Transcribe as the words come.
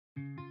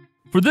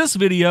For this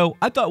video,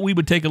 I thought we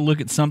would take a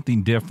look at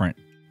something different.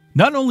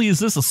 Not only is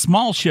this a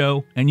small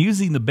show and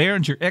using the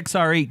Behringer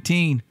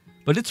XR18,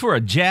 but it's for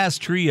a jazz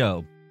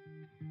trio.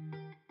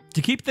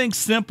 To keep things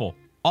simple,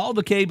 all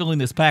the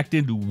cabling is packed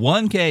into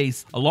one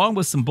case along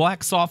with some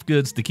black soft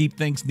goods to keep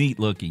things neat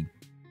looking.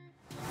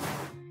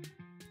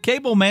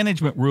 Cable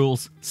management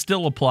rules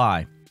still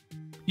apply.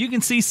 You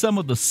can see some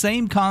of the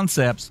same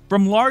concepts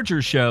from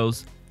larger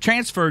shows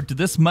transferred to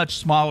this much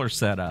smaller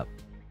setup.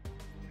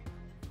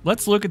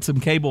 Let's look at some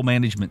cable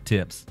management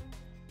tips.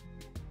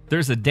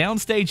 There's a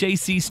downstage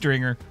AC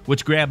stringer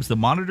which grabs the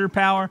monitor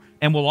power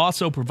and will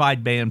also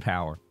provide band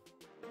power.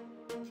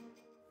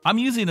 I'm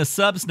using a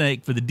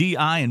sub-snake for the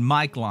DI and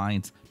mic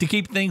lines to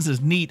keep things as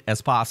neat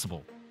as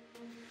possible.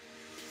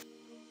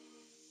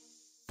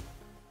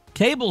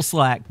 Cable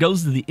slack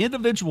goes to the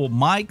individual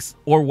mics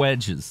or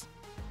wedges.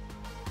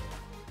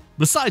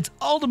 Besides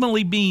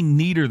ultimately being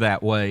neater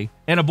that way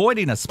and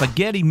avoiding a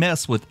spaghetti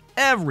mess with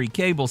every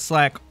cable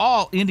slack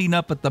all ending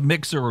up at the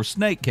mixer or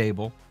snake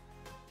cable,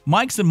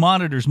 mics and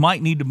monitors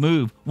might need to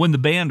move when the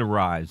band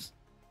arrives.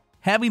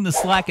 Having the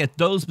slack at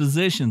those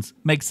positions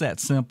makes that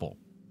simple.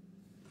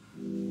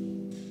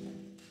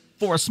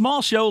 For a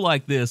small show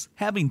like this,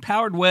 having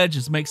powered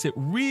wedges makes it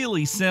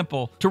really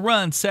simple to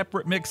run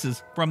separate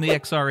mixes from the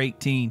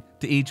XR18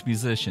 to each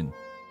musician.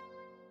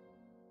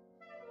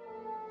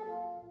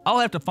 I'll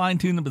have to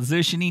fine-tune the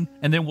positioning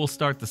and then we'll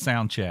start the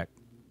sound check.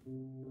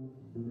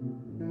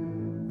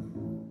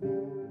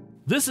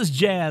 This is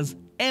jazz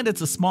and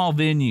it's a small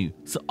venue,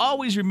 so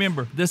always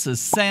remember this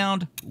is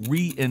sound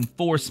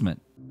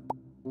reinforcement.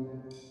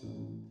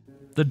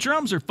 The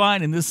drums are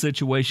fine in this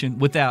situation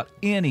without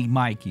any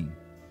miking.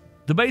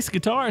 The bass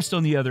guitarist,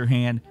 on the other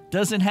hand,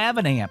 doesn't have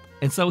an amp,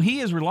 and so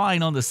he is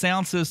relying on the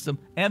sound system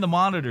and the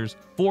monitors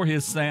for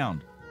his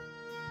sound.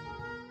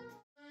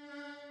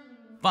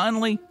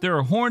 Finally, there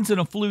are horns and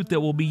a flute that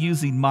will be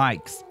using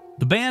mics.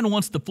 The band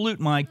wants the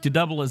flute mic to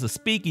double as a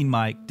speaking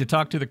mic to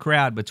talk to the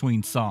crowd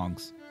between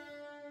songs.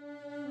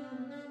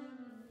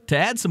 To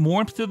add some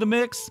warmth to the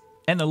mix,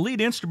 and the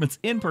lead instruments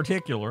in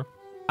particular,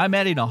 I'm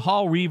adding a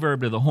hall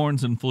reverb to the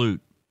horns and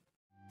flute.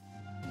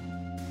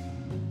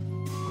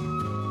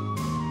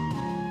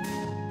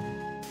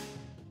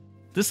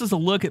 This is a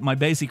look at my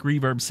basic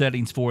reverb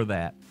settings for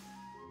that.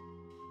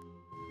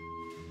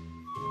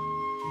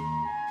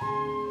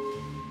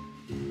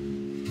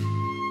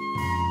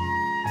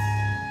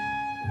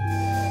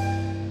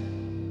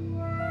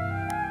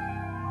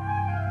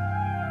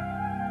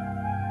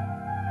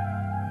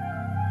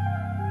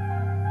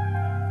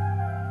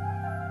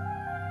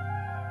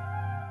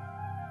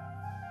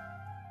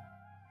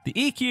 The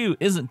EQ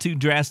isn't too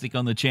drastic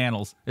on the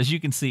channels, as you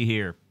can see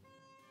here.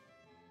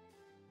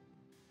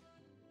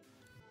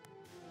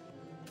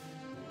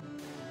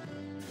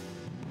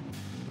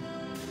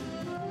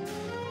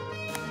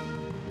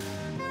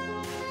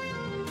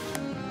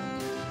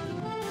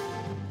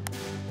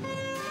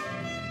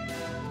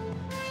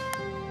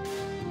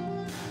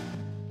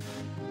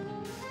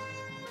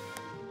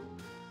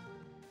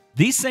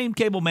 These same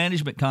cable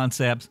management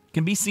concepts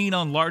can be seen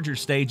on larger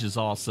stages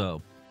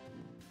also.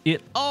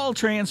 It all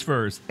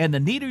transfers, and the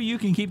neater you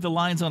can keep the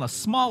lines on a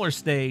smaller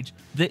stage,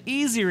 the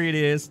easier it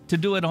is to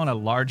do it on a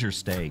larger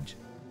stage.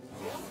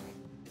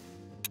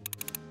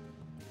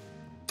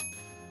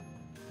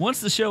 Once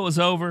the show is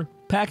over,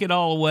 pack it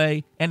all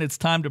away, and it's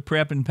time to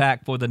prep and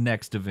pack for the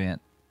next event.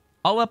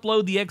 I'll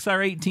upload the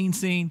XR18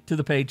 scene to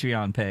the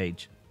Patreon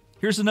page.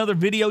 Here's another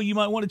video you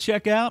might want to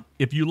check out.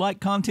 If you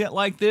like content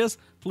like this,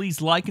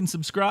 please like and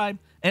subscribe,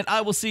 and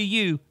I will see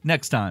you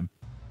next time.